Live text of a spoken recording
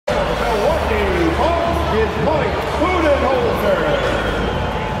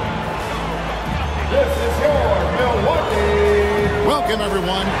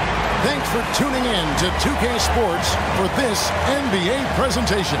everyone. Thanks for tuning in to 2K Sports for this NBA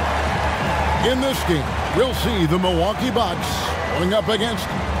presentation. In this game, we'll see the Milwaukee Bucks going up against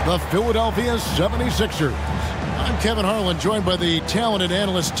the Philadelphia 76ers. I'm Kevin Harlan, joined by the talented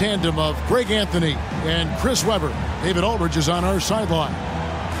analyst tandem of Greg Anthony and Chris Webber. David Aldridge is on our sideline.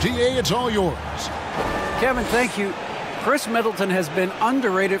 DA, it's all yours. Kevin, thank you. Chris Middleton has been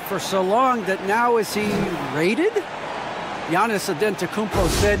underrated for so long that now is he rated? Giannis Antetokounmpo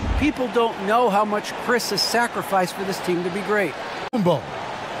said people don't know how much Chris has sacrificed for this team to be great.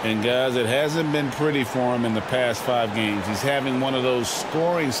 And guys, it hasn't been pretty for him in the past 5 games. He's having one of those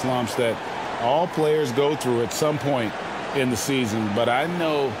scoring slumps that all players go through at some point in the season. But I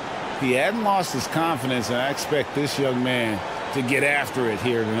know he hadn't lost his confidence, and I expect this young man to get after it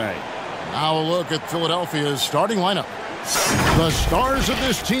here tonight. Now a look at Philadelphia's starting lineup. The stars of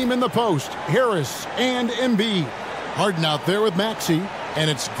this team in the post, Harris and Embiid. Harden out there with Maxey, and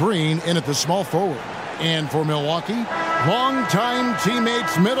it's Green in at the small forward. And for Milwaukee, longtime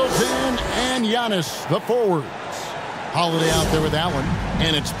teammates Middleton and Giannis, the forwards. Holiday out there with Allen,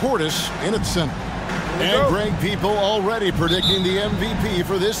 and it's Portis in at center. And Greg, people already predicting the MVP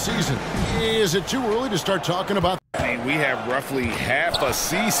for this season. Is it too early to start talking about? I mean, we have roughly half a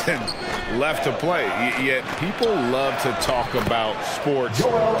season left to play, yet people love to talk about sports,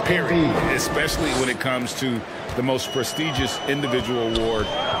 period, especially when it comes to the most prestigious individual award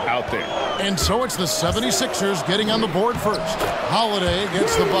out there. And so it's the 76ers getting on the board first. Holiday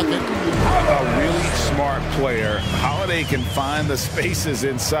gets the bucket. A really smart player. Holiday can find the spaces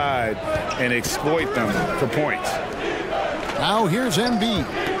inside and exploit them for points. Now here's Embiid.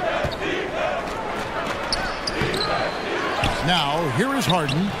 Now here is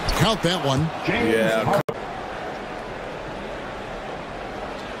Harden. Count that one. Yeah.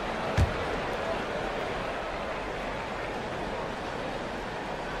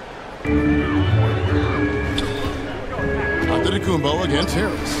 Antetokounmpo against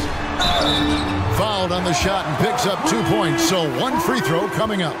Harris. Fouled on the shot and picks up 2 points. So one free throw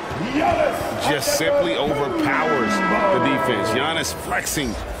coming up. Just simply overpowers the defense. Giannis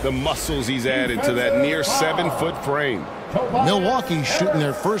flexing the muscles he's added to that near 7-foot frame. Milwaukee shooting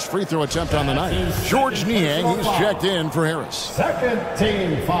their first free throw attempt on the night. George Niang, he's checked in for Harris. Second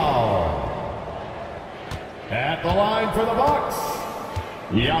team foul. At the line for the Bucks,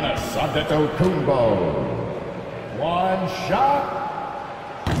 Giannis Antetokounmpo. One shot.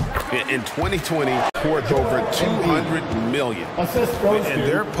 In 2020, worth over $200 million. And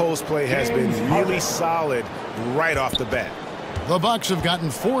their post play has been really solid right off the bat. The Bucks have gotten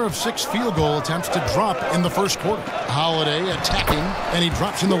 4 of 6 field goal attempts to drop in the first quarter. Holiday attacking, and he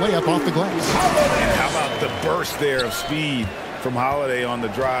drops in the layup off the glass. And how about the burst there of speed from Holiday on the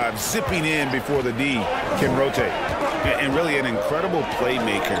drive, zipping in before the D can rotate. And really an incredible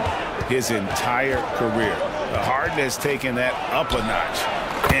playmaker his entire career. Harden has taken that up a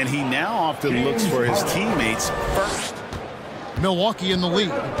notch, and he now often looks for his teammates first. Milwaukee in the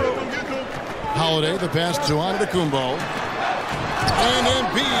lead. Holiday, the pass to Antetokounmpo. And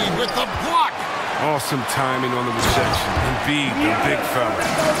Embiid with the block. Awesome timing on the reception. Embiid, the big fella.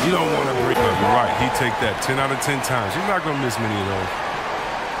 You don't want to break up. You're right. He take that 10 out of 10 times. You're not going to miss many of those.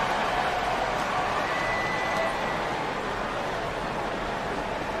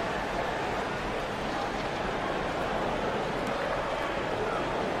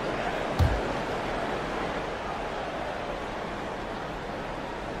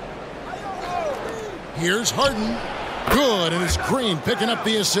 Here's Harden. Good, and it's Green picking up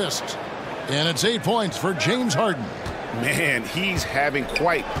the assist. And it's 8 points for James Harden. Man, he's having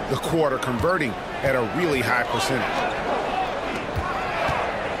quite the quarter, converting at a really high percentage.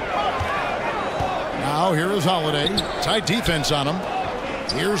 Now here is Holiday. Tight defense on him.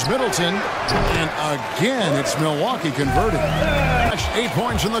 Here's Middleton. And again, it's Milwaukee converting. 8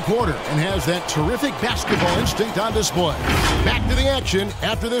 points in the quarter and has that terrific basketball instinct on display. Back to the action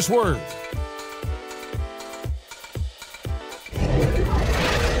after this word.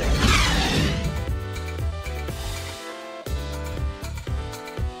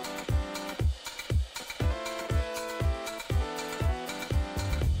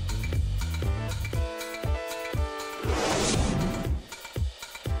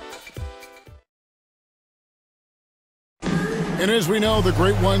 And as we know, the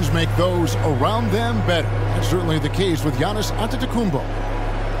great ones make those around them better. That's certainly the case with Giannis Antetokounmpo.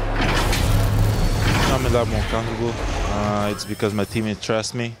 I'm a lot more comfortable. It's because my teammates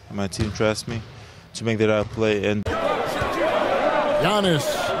trust me, my team trusts me to make the right play. And Giannis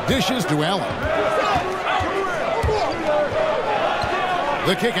dishes to Allen.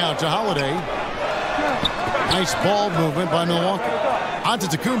 The kick out to Holiday. Nice ball movement by Milwaukee.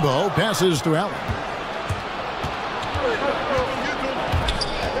 Antetokounmpo passes to Allen.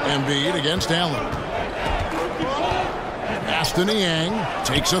 Embiid against Allen. Aston Yang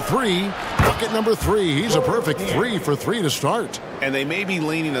takes a three. Bucket number 3. He's a perfect 3 for 3 to start. And they may be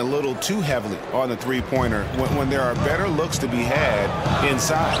leaning a little too heavily on the three-pointer when there are better looks to be had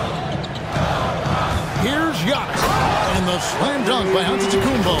inside. Here's Giannis. And the slam dunk by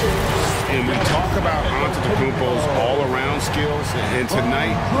Antetokounmpo. And we talk about Antetokounmpo's all-around skills, and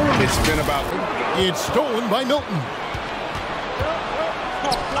tonight it's been about... It's stolen by Milton.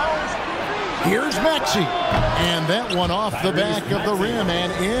 Here's Maxey. And that one off the back of the rim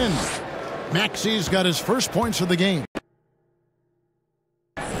and in. Maxey's got his first points of the game.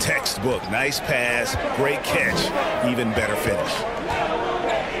 Textbook. Nice pass. Great catch. Even better finish.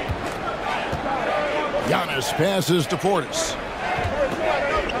 Giannis passes to Portis.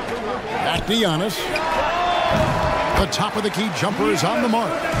 Back to Giannis. The top of the key jumper is on the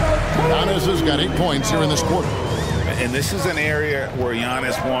mark. Giannis has got 8 points here in this quarter. And this is an area where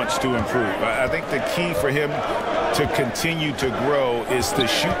Giannis wants to improve. I think the key for him to continue to grow is to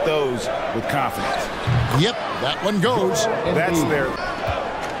shoot those with confidence. Yep, that one goes. That's their...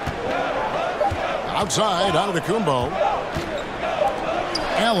 Outside, Antetokounmpo.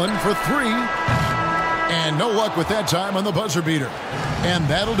 Allen for 3. And no luck with that time on the buzzer beater. And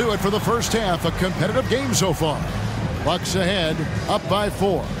that'll do it for the first half. A competitive game so far. Bucks ahead, up by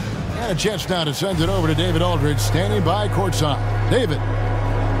 4. And a chance now to send it over to David Aldridge, standing by courtside. David.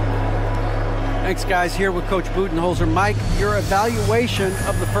 Thanks, guys. Here with Coach Budenholzer. Mike, your evaluation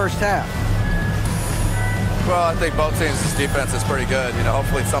of the first half. Well, I think both teams' defense is pretty good.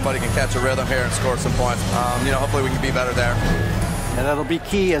 Hopefully somebody can catch a rhythm here and score some points. Hopefully we can be better there. And that'll be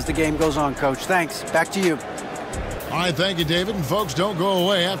key as the game goes on, Coach. Thanks. Back to you. All right, thank you, David. And folks, don't go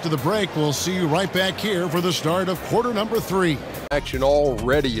away. After the break, we'll see you right back here for the start of quarter number 3. Action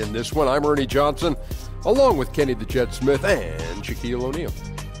already in this one. I'm Ernie Johnson, along with Kenny the Jet Smith and Shaquille O'Neal.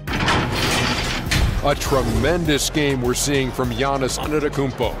 A tremendous game we're seeing from Giannis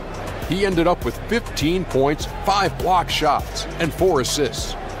Antetokounmpo. He ended up with 15 points, 5 block shots, and 4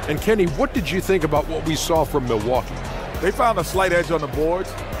 assists. And Kenny, what did you think about what we saw from Milwaukee? They found a slight edge on the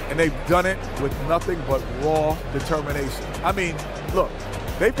boards, and they've done it with nothing but raw determination. I mean, look,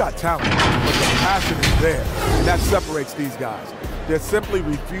 they've got talent, but the passion is there, and that separates these guys. They're simply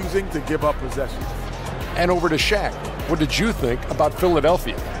refusing to give up possessions. And over to Shaq. What did you think about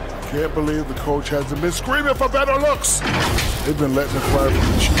Philadelphia? Can't believe the coach hasn't been screaming for better looks. They've been letting it fly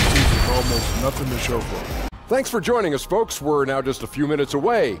from the cheap seats with almost nothing to show for it. Thanks for joining us, folks. We're now just a few minutes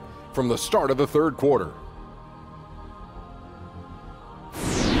away from the start of the third quarter.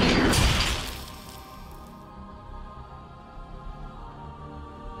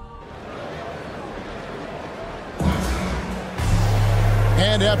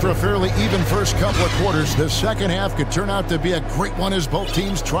 And after a fairly even first couple of quarters, the second half could turn out to be a great one as both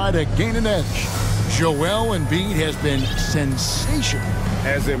teams try to gain an edge. Joel Embiid has been sensational.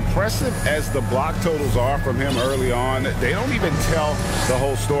 As impressive as the block totals are from him early on, they don't even tell the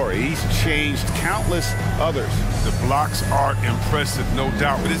whole story. He's changed countless others. The blocks are impressive, no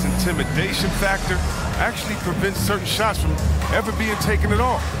doubt, but his intimidation factor actually prevents certain shots from ever being taken at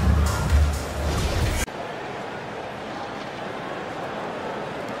all.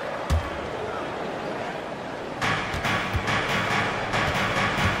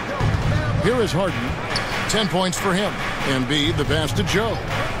 Here is Harden. 10 points for him. Embiid, the pass to Joe.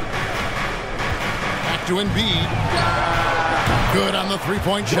 Back to Embiid. Good on the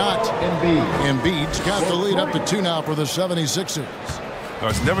three-point shot. Embiid's got the lead up to 2 now for the 76ers.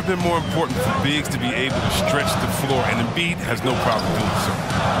 It's never been more important for bigs to be able to stretch the floor, and Embiid has no problem doing so.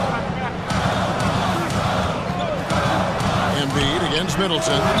 Embiid against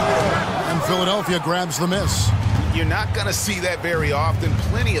Middleton. And Philadelphia grabs the miss. You're not going to see that very often.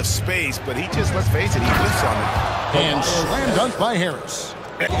 Plenty of space, but he just, let's face it, he whiffs on it. And slam dunk by Harris.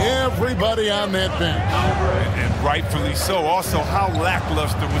 Everybody on that bench. And rightfully so. Also, how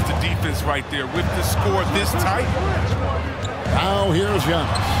lackluster was the defense right there with the score this tight? Now here's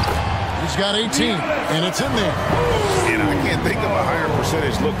Giannis. He's got 18, and it's in there. And I can't think of a higher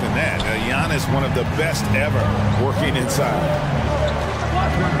percentage look than that. Giannis, one of the best ever working inside.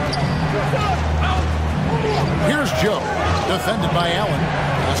 Here's Joe, defended by Allen.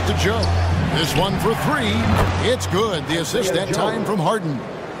 Pass to Joe. This one for 3. It's good. The assist that time from Harden.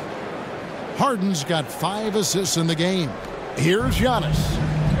 Harden's got 5 assists in the game. Here's Giannis.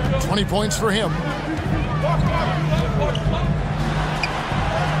 20 points for him.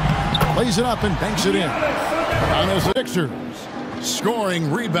 Plays it up and banks it in. Giannis Sixers.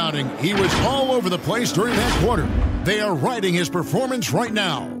 Scoring, rebounding. He was all over the place during that quarter. They are riding his performance right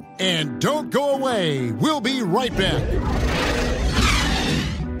now. And don't go away. We'll be right back.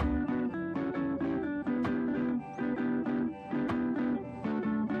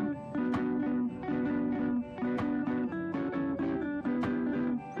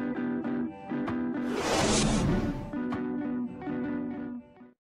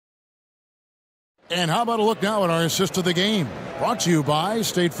 And how about a look now at our assist of the game? Brought to you by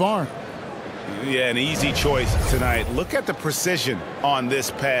State Farm. Yeah, an easy choice tonight. Look at the precision on this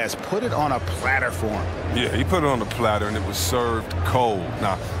pass. Put it on a platter for him. Yeah, he put it on a platter, and it was served cold.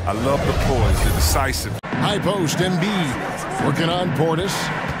 Now, I love the poise, the decisive. High post, Embiid. Working on Portis.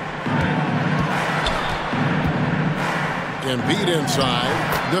 Embiid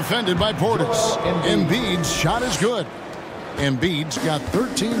inside. Defended by Portis. Embiid's shot is good. Embiid's got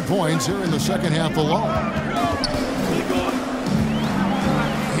 13 points here in the second half alone.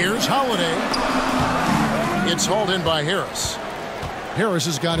 Here's Holiday. It's hauled in by Harris. Harris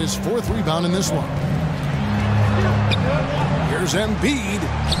has got his 4th rebound in this one. Here's Embiid.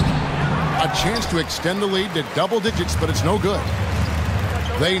 A chance to extend the lead to double digits, but it's no good.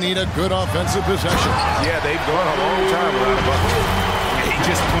 They need a good offensive possession. Yeah, they've gone a long time without a bucket. He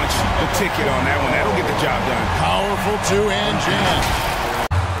just punched the ticket on that one. That'll get the job done. Powerful two-hand jam.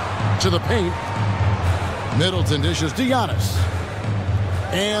 To the paint. Middleton dishes to Giannis.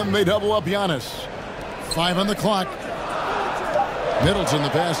 And they double up Giannis. 5 on the clock. Middleton the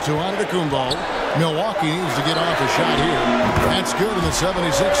pass to Antetokounmpo. Milwaukee needs to get off a shot here. That's good, and the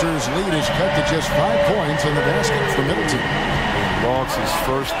 76ers lead is cut to just 5 points in the basket for Middleton. Logs his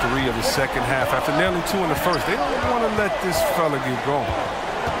first 3 of the second half after nailing 2 in the first. They don't want to let this fella get going.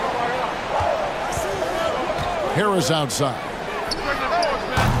 Harris outside.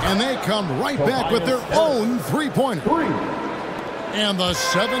 And they come right back with their own three-pointer. And the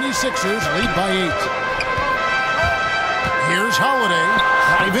 76ers lead by 8. Here's Holiday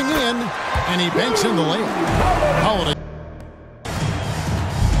driving in, and he banks in the lane. Holiday.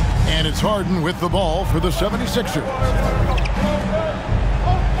 And it's Harden with the ball for the 76ers.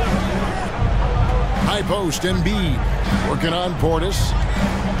 High post, Embiid. Working on Portis.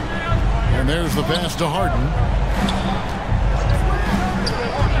 And there's the pass to Harden.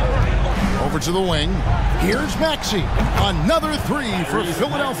 Over to the wing. Here's Maxey. Another 3 for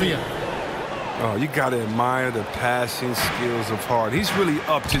Philadelphia. Oh, you got to admire the passing skills of Harden. He's really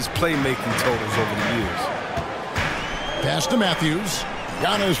upped his playmaking totals over the years. Pass to Matthews.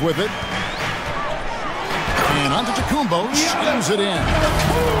 Giannis with it. And Antetokounmpo slams it in.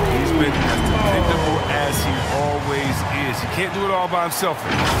 He's been as dependable as he always is. He can't do it all by himself.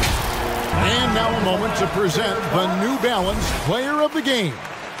 And now a moment to present the New Balance Player of the Game,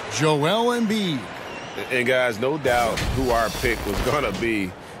 Joel Embiid. And guys, no doubt who our pick was going to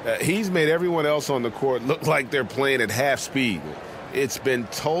be. He's made everyone else on the court look like they're playing at half speed. It's been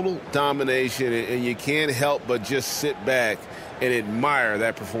total domination, and you can't help but just sit back and admire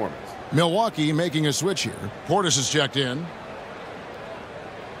that performance. Milwaukee making a switch here. Portis is checked in.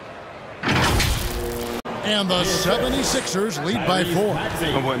 And the 76ers lead by 4.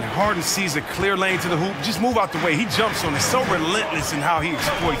 And when Harden sees a clear lane to the hoop, just move out the way. He jumps on it. So relentless in how he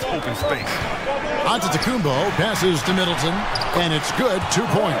exploits open space. Antetokounmpo passes to Middleton, and it's good, 2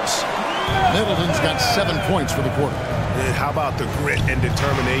 points. Middleton's got 7 points for the quarter. And how about the grit and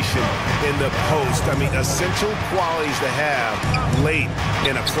determination in the post? I mean, essential qualities to have late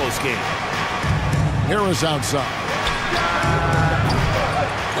in a close game. Harris outside.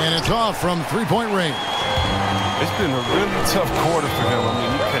 And it's off from three-point range. It's been a really tough quarter for him. I mean,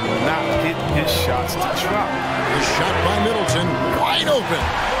 he cannot get his shots to drop. The shot by Middleton, wide open.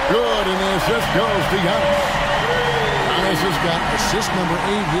 Good, and the assist goes to Giannis. Giannis has got assist number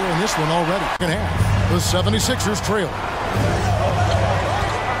 8 here in this one already. Second half. The 76ers trail.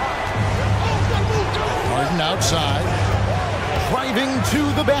 Harden outside. Driving to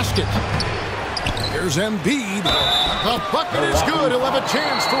the basket. Here's Embiid. The bucket is good. He'll have a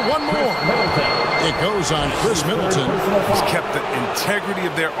chance for one more. It goes on Chris Middleton. He's kept the integrity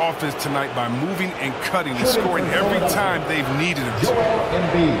of their offense tonight by moving and cutting and scoring every time they've needed him to.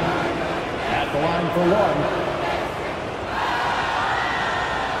 Embiid at the line for 1.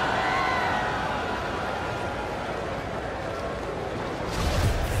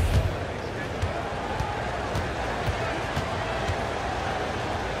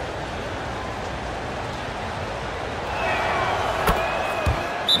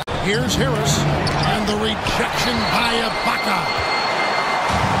 Here's Harris, and the rejection by Ibaka.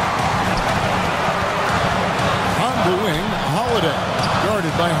 On the wing, Holiday,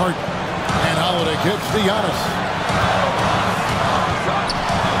 guarded by Harden. And Holiday gets to Giannis.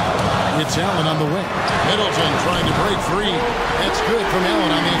 It's Allen on the wing. Middleton trying to break free. That's good from Allen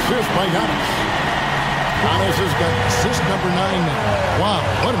on the assist by Giannis. Giannis has got assist number 9 now. Wow,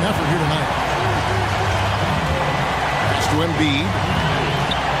 what an effort here tonight. Pass to Embiid.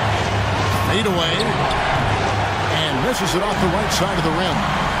 Fade away. And misses it off the right side of the rim.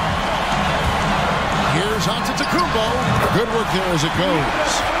 Here's Antetokounmpo. Good work there as it goes.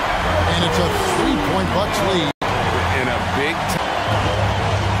 And it's a 3-point Bucks lead. In a big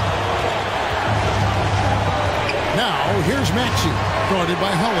Now, here's Maxey, guarded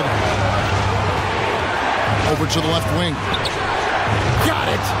by Holiday. Over to the left wing. Got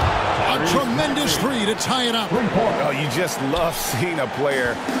it! A tremendous 3 to tie it up. Oh, you just love seeing a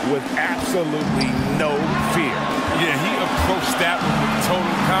player with absolutely no fear. Yeah, he approached that one with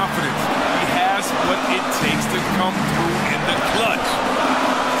total confidence. He has what it takes to come through in the clutch.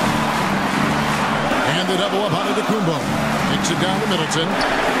 And the double up on Antetokounmpo. Kicks it down to Middleton.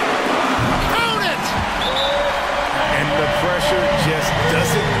 Count it! And the pressure just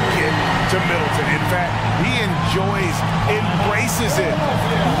doesn't get to Middleton. In fact, he enjoys, embraces it,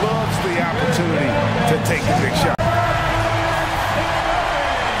 loves the opportunity to take the big shot.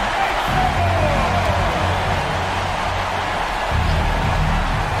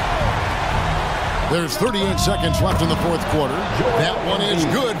 There's 38 seconds left in the fourth quarter. That one is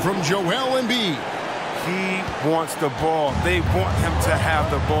good from Joel Embiid. He wants the ball. They want him to have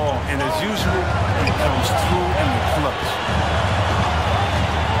the ball. And as usual, he comes through in the clutch.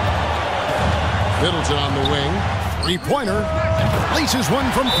 Middleton on the wing. Three-pointer. Laces one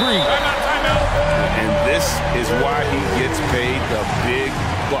from 3. And this is why he gets paid the big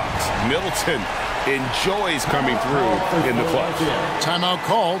bucks. Middleton enjoys coming through in the clutch. Timeout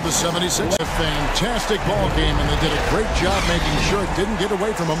called. The 76ers. A fantastic ball game, and they did a great job making sure it didn't get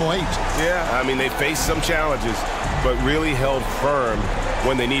away from them late. Yeah, I mean, they faced some challenges, but really held firm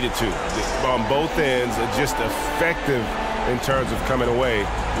when they needed to. On both ends, just effective in terms of coming away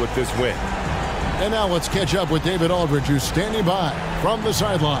with this win. And now let's catch up with David Aldridge, who's standing by from the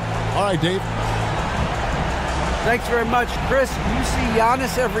sideline. All right, Dave. Thanks very much, Chris. You see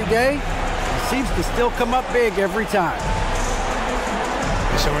Giannis every day. He seems to still come up big every time.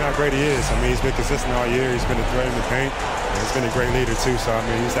 He's showing how great he is. I mean, he's been consistent all year. He's been a threat in the paint. And he's been a great leader, too. So, I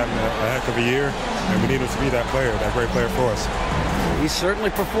mean, he's having a heck of a year. And we need him to be that player, that great player for us. He's certainly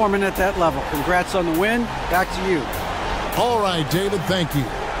performing at that level. Congrats on the win. Back to you. All right, David, thank you.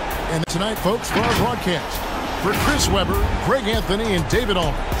 And tonight, folks, for our broadcast, for Chris Webber, Greg Anthony, and David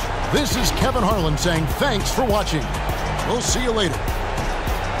Aldridge, this is Kevin Harlan saying thanks for watching. We'll see you later.